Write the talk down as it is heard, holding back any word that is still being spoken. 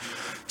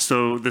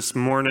So this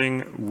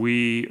morning,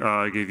 we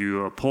gave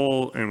you a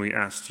poll, and we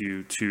asked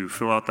you to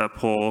fill out that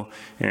poll,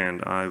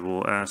 and I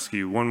will ask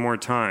you one more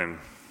time,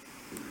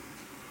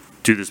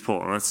 do this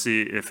poll. And let's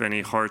see if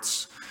any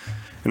hearts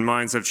and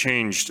minds have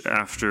changed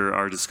after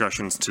our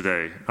discussions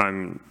today.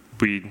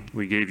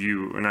 We gave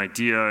you an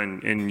idea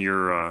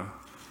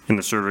in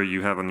the survey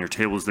you have on your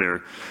tables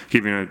there,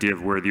 gave you an idea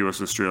of where the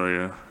U.S.,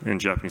 Australia, and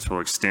Japanese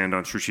public stand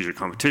on strategic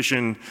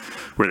competition,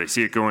 where they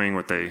see it going,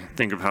 what they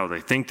think of how they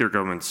think their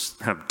governments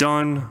have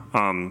done.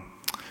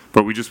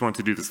 But we just want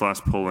to do this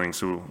last polling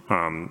so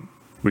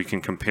we can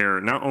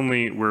compare not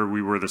only where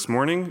we were this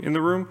morning in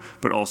the room,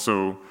 but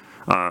also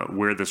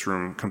where this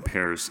room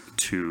compares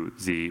to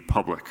the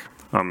public.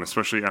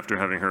 Especially after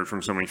having heard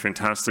from so many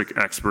fantastic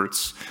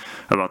experts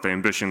about the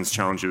ambitions,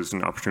 challenges,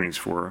 and opportunities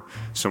for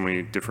so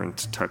many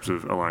different types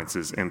of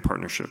alliances and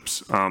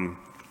partnerships.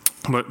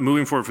 But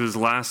moving forward for this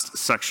last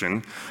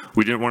section,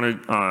 we didn't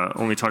want to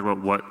only talk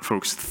about what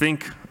folks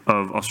think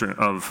of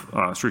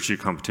strategic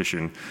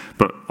competition,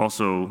 but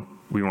also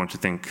we want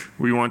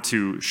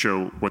to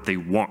show what they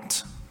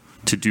want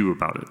to do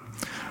about it.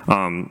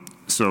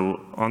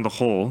 So on the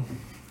whole,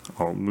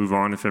 I'll move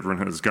on if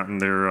everyone has gotten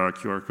their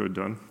QR code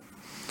done.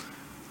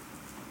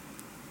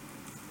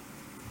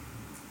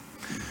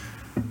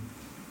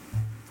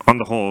 On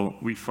the whole,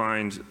 we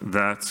find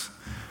that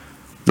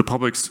the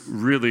publics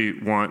really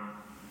want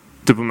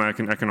diplomatic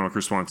and economic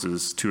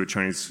responses to a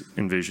Chinese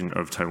invasion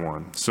of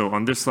Taiwan. So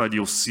on this slide,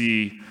 you'll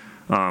see,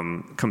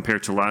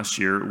 compared to last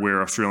year,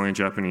 where Australian,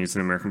 Japanese,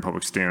 and American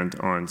publics stand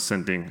on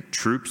sending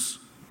troops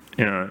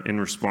in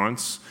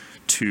response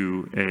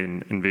to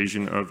an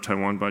invasion of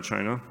Taiwan by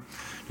China.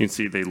 You can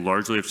see they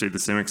largely have stayed the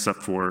same,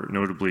 except for,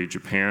 notably,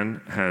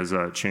 Japan has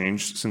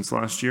changed since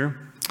last year.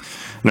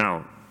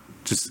 Now,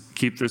 just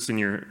keep this in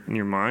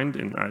your mind,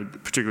 and I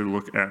particularly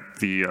look at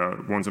the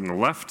ones on the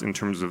left in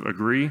terms of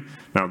agree.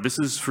 Now, this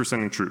is for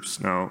sending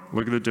troops. Now,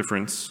 look at the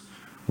difference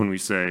when we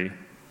say,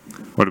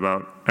 what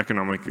about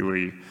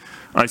economically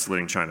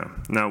isolating China?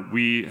 Now,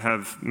 we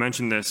have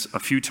mentioned this a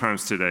few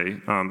times today.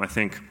 I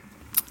think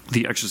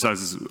the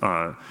exercises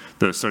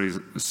the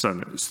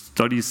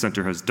Studies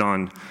Center has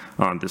done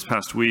this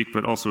past week,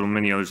 but also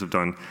many others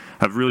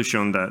have really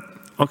shown that,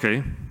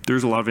 okay,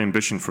 there's a lot of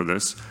ambition for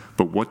this,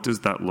 but what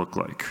does that look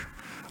like?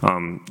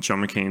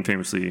 John McCain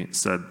famously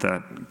said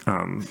that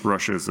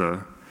Russia is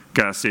a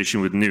gas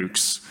station with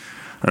nukes.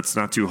 That's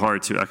not too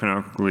hard to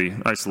economically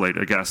isolate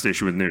a gas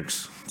station with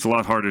nukes. It's a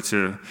lot harder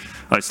to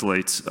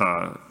isolate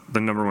the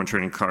 #1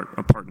 trading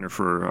partner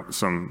for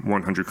some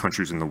 100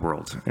 countries in the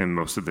world and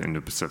most of the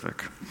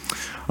Indo-Pacific.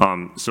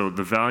 So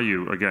the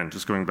value, again,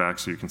 just going back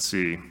so you can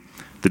see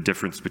the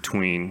difference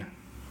between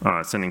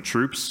sending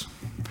troops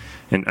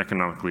and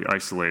economically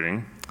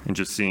isolating, and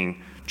just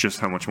seeing just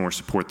how much more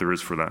support there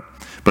is for that.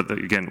 But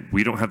again,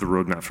 we don't have the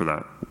roadmap for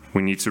that.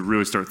 We need to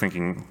really start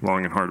thinking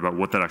long and hard about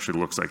what that actually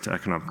looks like to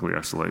economically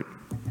isolate.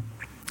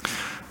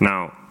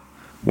 Now,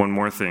 one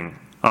more thing.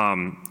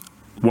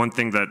 One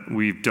thing that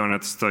we've done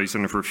at the Study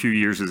Center for a few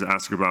years is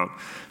ask about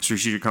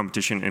strategic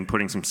competition and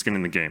putting some skin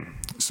in the game.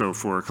 So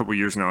for a couple of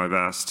years now,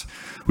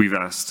 we've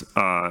asked,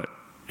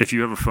 if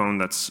you have a phone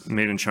that's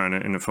made in China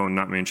and a phone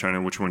not made in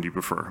China, which one do you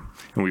prefer?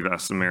 And we've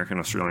asked American,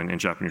 Australian, and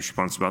Japanese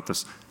response about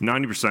this.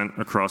 90%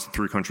 across the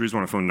 3 countries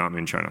want a phone not made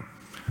in China,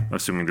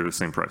 assuming they're the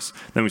same price.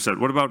 Then we said,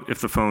 what about if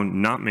the phone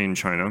not made in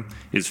China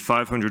is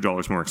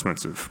 $500 more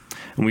expensive?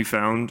 And we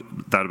found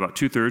that about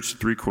 2/3 to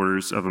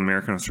 3/4 of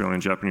American, Australian,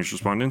 and Japanese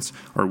respondents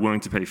are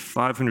willing to pay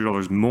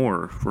 $500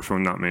 more for a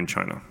phone not made in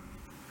China.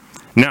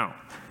 Now,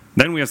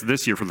 then we asked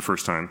this year for the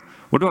first time,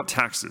 what about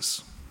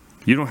taxes?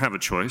 You don't have a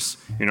choice.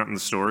 You're not in the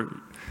store.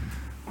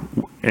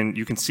 And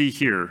you can see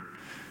here,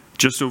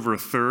 just over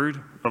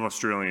 1/3 of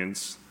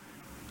Australians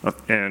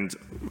and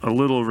a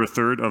little over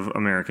 1/3 of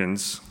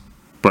Americans,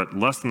 but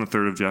less than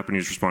 1/3 of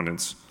Japanese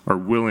respondents are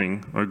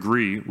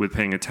agree with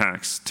paying a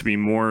tax to be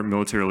more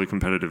militarily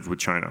competitive with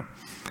China.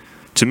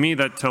 To me,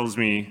 that tells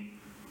me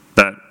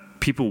that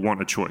people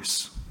want a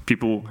choice.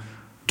 People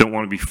don't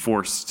want to be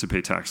forced to pay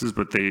taxes,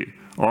 but they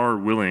are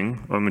willing,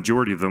 a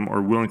majority of them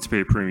are willing to pay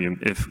a premium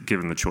if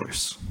given the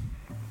choice.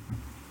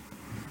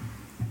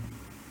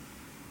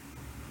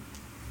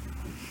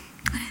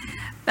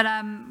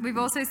 But we've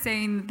also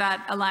seen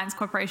that alliance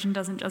cooperation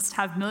doesn't just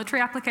have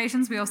military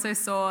applications. We also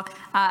saw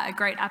a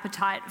great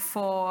appetite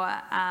for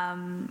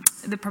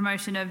the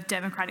promotion of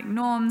democratic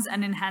norms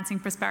and enhancing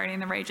prosperity in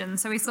the region.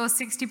 So we saw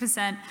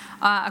 60%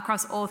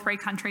 across all 3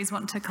 countries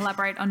want to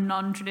collaborate on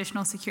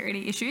non-traditional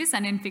security issues.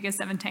 And in figure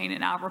 17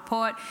 in our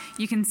report,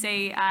 you can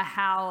see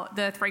how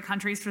the 3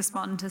 countries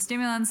respond to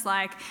stimulants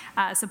like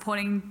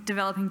supporting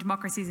developing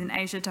democracies in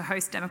Asia to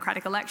host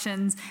democratic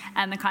elections,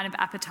 and the kind of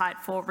appetite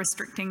for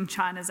restricting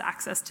China's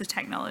access to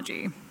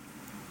technology.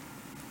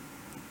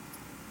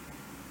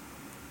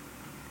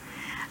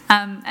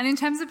 And in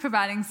terms of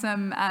providing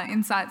some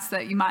insights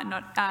that you might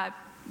not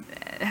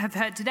have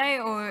heard today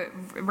or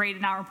read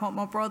in our report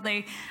more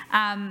broadly.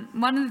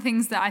 One of the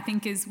things that I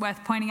think is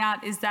worth pointing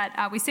out is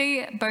that we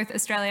see both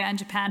Australia and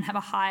Japan have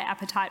a high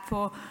appetite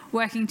for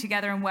working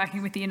together and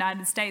working with the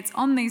United States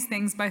on these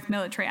things, both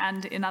military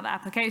and in other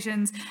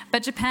applications,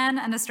 but Japan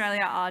and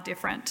Australia are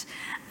different.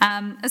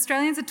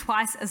 Australians are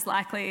twice as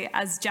likely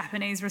as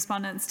Japanese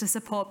respondents to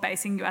support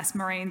basing US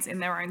Marines in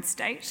their own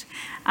state,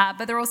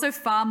 but they're also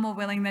far more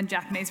willing than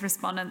Japanese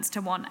respondents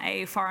to want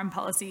a foreign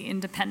policy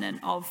independent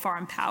of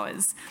foreign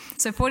powers.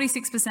 So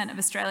 46% of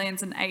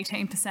Australians and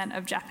 18%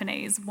 of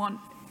Japanese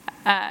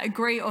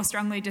agree or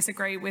strongly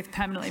disagree with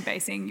permanently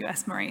basing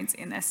US Marines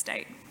in their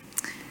state.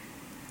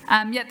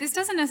 Yet this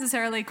doesn't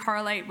necessarily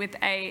correlate with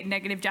a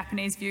negative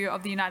Japanese view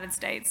of the United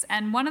States.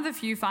 And one of the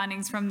few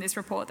findings from this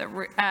report,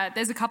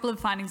 there's a couple of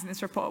findings in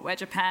this report where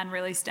Japan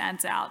really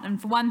stands out.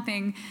 And for one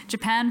thing,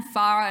 Japan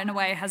far and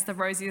away has the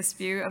rosiest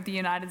view of the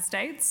United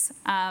States.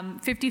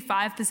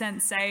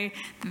 55% say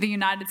that the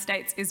United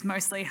States is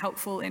mostly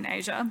helpful in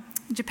Asia.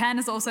 Japan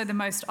is also the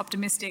most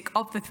optimistic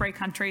of the three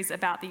countries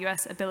about the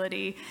US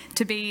ability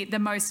to be the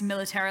most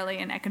militarily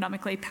and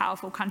economically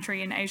powerful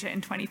country in Asia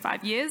in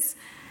 25 years.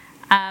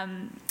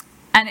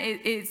 And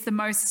it's the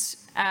most,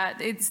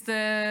 it's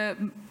the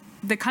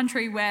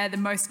country where the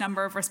most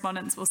number of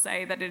respondents will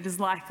say that it is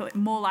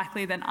more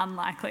likely than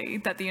unlikely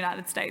that the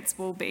United States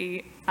will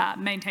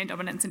maintain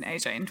dominance in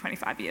Asia in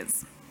 25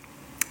 years.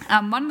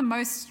 One of the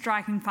most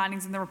striking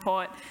findings in the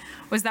report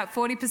was that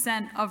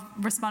 40% of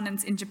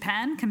respondents in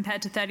Japan,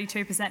 compared to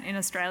 32% in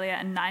Australia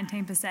and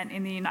 19%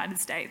 in the United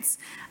States,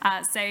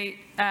 say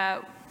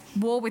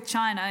war with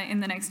China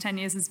in the next 10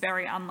 years is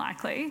very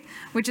unlikely,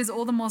 which is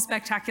all the more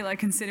spectacular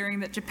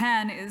considering that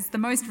Japan is the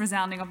most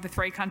resounding of the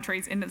three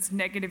countries in its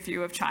negative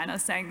view of China,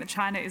 saying that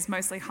China is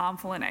mostly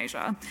harmful in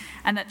Asia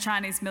and that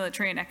Chinese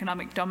military and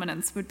economic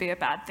dominance would be a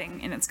bad thing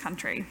in its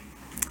country.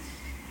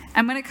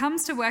 And when it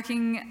comes to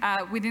working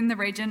within the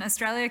region,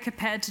 Australia,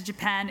 compared to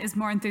Japan, is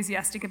more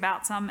enthusiastic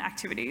about some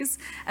activities.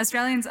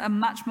 Australians are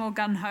much more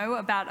gung-ho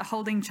about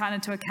holding China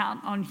to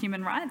account on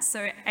human rights.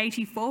 So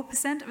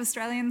 84% of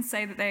Australians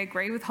say that they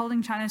agree with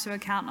holding China to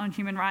account on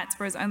human rights,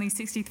 whereas only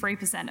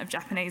 63% of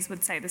Japanese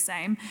would say the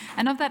same.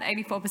 And of that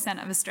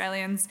 84% of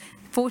Australians,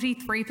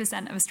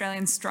 43% of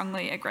Australians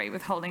strongly agree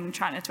with holding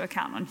China to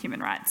account on human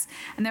rights.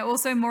 And they're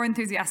also more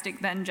enthusiastic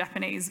than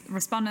Japanese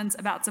respondents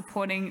about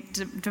supporting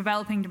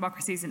developing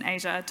democracies in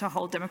Asia to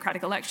hold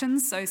democratic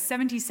elections. So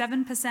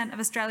 77% of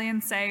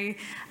Australians say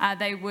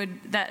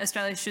that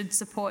Australia should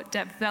support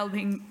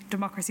developing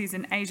democracies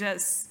in Asia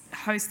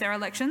host their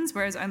elections,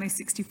 whereas only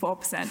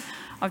 64%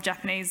 of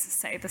Japanese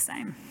say the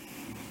same.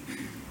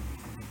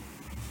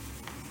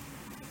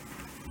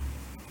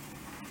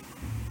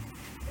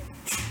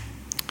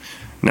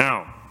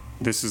 Now,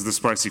 this is the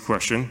spicy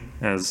question,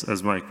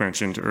 as Mike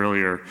mentioned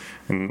earlier,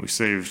 and we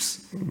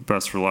saved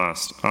best for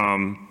last.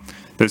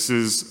 This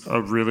is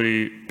a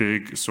really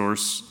big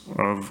source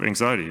of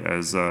anxiety,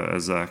 as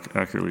Zach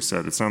accurately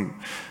said. It's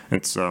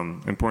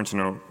important to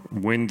know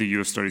when the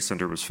U.S. Studies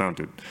Center was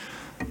founded.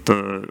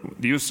 The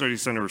U.S.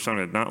 Studies Center was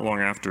founded not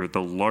long after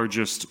the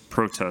largest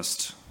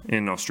protest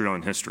in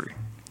Australian history,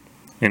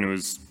 and it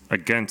was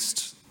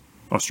against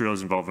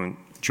Australia's involvement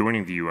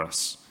joining the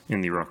U.S.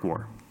 in the Iraq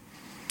War.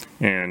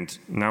 And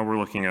now we're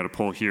looking at a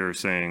poll here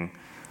saying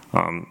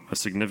a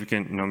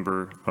significant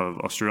number of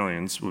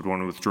Australians would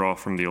want to withdraw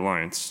from the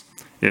alliance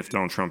if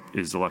Donald Trump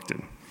is elected.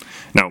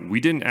 Now, we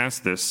didn't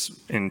ask this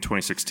in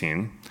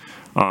 2016.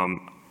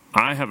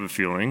 I have a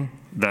feeling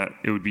that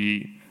it would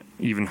be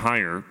even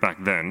higher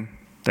back then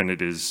than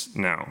it is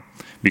now.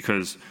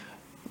 Because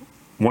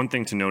one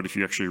thing to note, if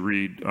you actually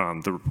read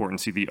the report and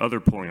see the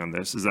other polling on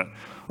this, is that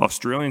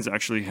Australians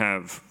actually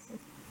have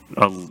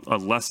a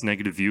less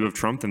negative view of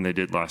Trump than they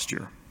did last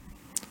year.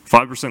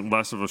 5%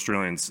 less of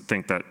Australians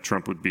think that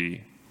Trump would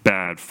be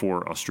bad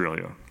for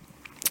Australia.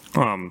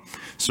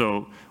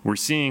 So we're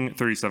seeing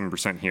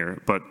 37%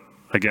 here, but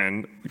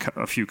again,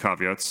 a few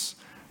caveats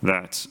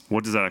that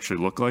what does that actually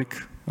look like?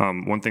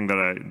 One thing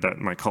that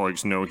my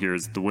colleagues know here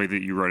is the way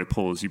that you write a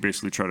poll is you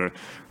basically try to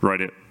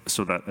write it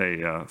so that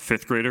a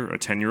fifth grader, a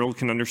 10-year-old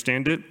can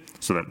understand it,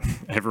 so that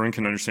everyone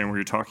can understand what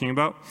you're talking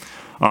about.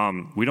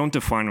 We don't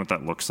define what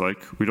that looks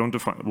like. We don't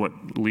define what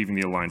leaving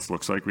the alliance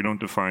looks like. We don't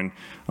define,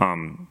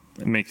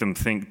 make them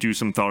do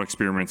some thought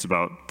experiments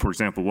about, for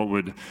example, what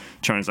would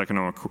China's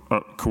economic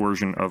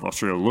coercion of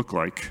Australia look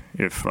like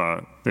if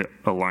the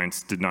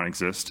alliance did not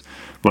exist.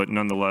 But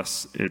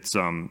nonetheless, it's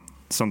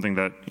something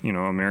that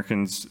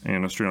Americans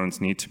and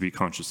Australians need to be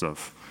conscious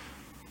of.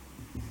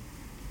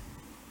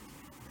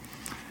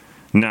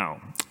 Now,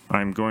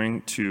 I'm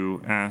going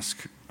to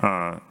ask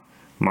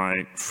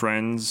my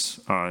friends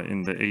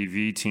in the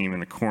AV team in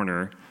the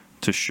corner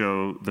to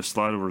show the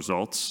slide of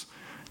results.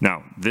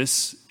 Now,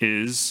 this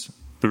is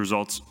the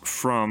results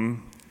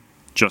from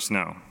just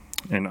now,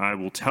 and I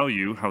will tell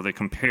you how they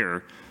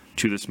compare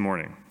to this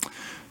morning.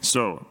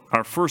 So,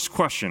 our first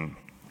question: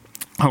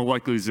 how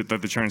likely is it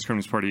that the Chinese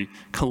Communist Party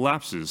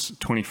collapses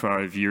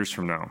 25 years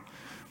from now?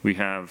 We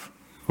have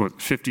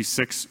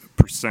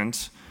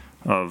 56%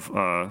 of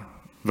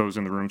those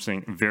in the room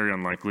saying very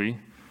unlikely,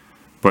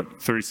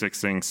 but 36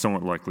 saying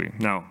somewhat likely.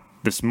 Now,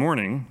 this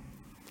morning,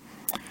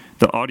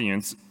 the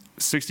audience,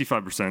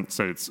 65%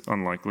 said it's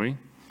unlikely,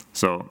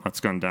 so that's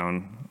gone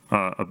down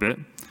a bit.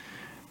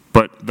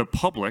 But the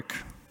public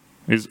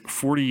is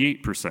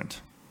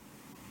 48%.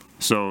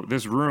 So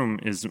this room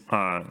is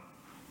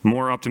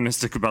more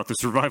optimistic about the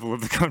survival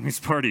of the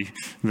Communist Party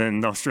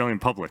than the Australian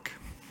public.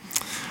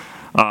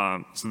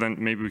 So then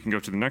maybe we can go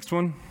to the next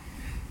one.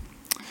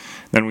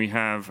 Then we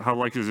have, how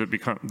likely is it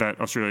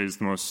that Australia is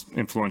the most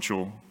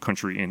influential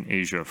country in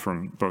Asia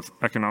from both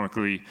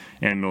economically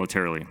and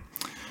militarily?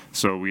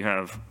 So we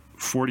have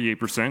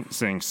 48%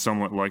 saying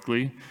somewhat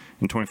likely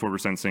and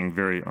 24% saying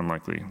very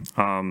unlikely.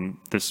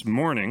 This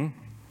morning,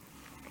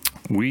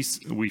 we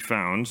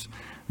found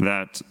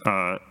that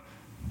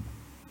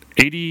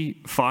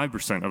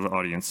 85% of the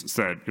audience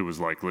said it was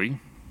likely,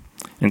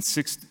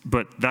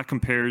 but that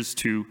compares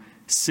to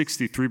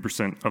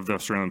 63% of the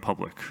Australian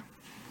public.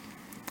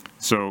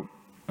 So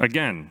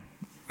again,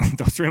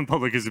 the Australian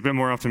public is a bit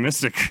more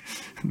optimistic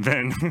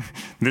than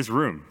this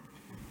room.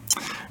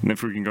 And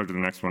if we can go to the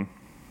next one.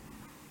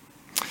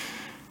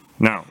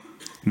 Now,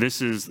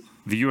 this is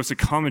the US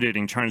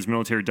accommodating China's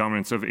military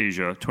dominance of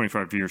Asia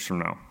 25 years from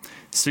now.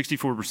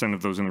 64%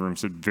 of those in the room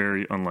said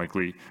very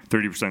unlikely,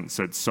 30%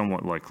 said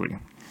somewhat likely.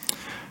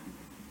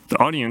 The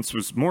audience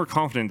was more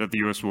confident that the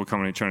US will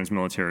accommodate China's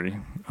military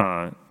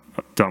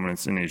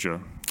dominance in Asia.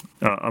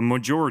 A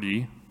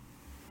majority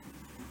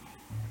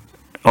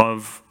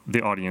of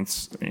the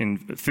audience,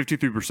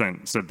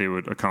 53% said they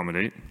would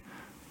accommodate,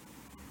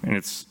 and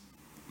it's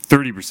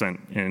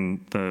 30%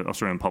 in the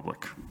Australian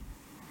public.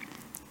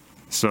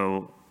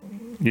 So,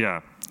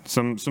 yeah,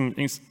 some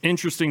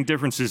interesting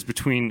differences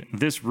between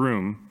this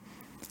room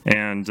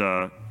and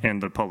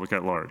the public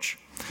at large.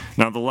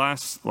 Now, the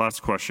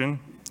last question.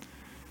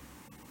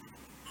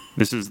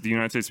 This is the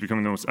United States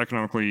becoming the most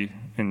economically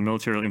and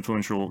militarily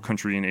influential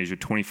country in Asia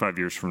 25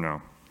 years from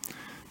now.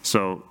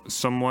 So,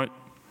 somewhat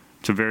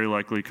to very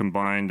likely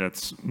combined,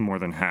 that's more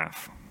than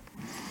half.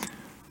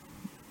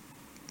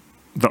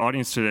 The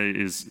audience today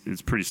is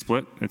pretty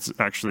split. It's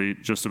actually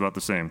just about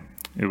the same.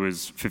 It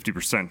was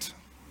 50%.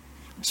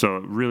 So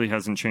it really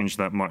hasn't changed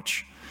that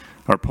much.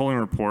 Our polling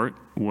report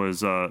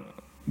was,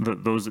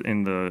 those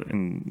in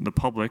the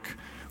public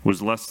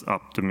was less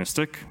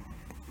optimistic.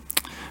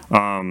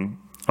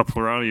 A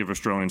plurality of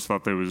Australians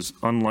thought that it was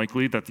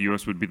unlikely that the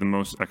US would be the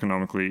most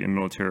economically and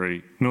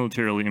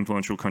militarily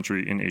influential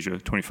country in Asia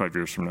 25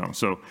 years from now.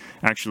 So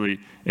actually,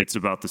 it's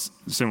about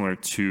similar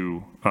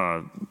to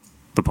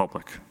the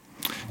public.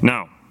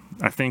 Now,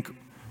 I think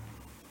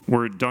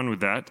we're done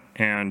with that,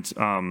 and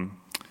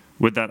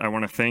with that, I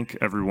want to thank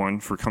everyone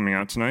for coming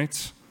out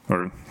tonight,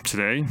 or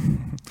today.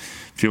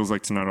 Feels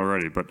like tonight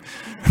already, but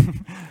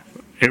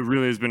it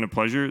really has been a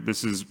pleasure.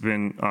 This has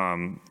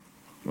been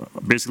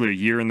basically a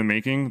year in the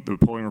making, the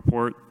polling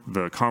report,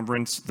 the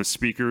conference, the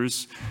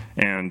speakers,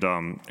 and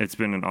it's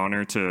been an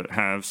honor to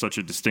have such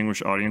a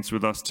distinguished audience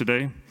with us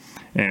today.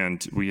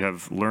 And we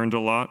have learned a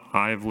lot.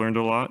 I have learned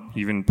a lot,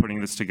 even putting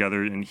this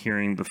together and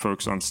hearing the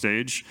folks on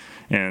stage,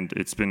 and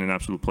it's been an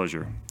absolute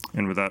pleasure.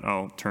 And with that,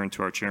 I'll turn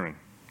to our chairman.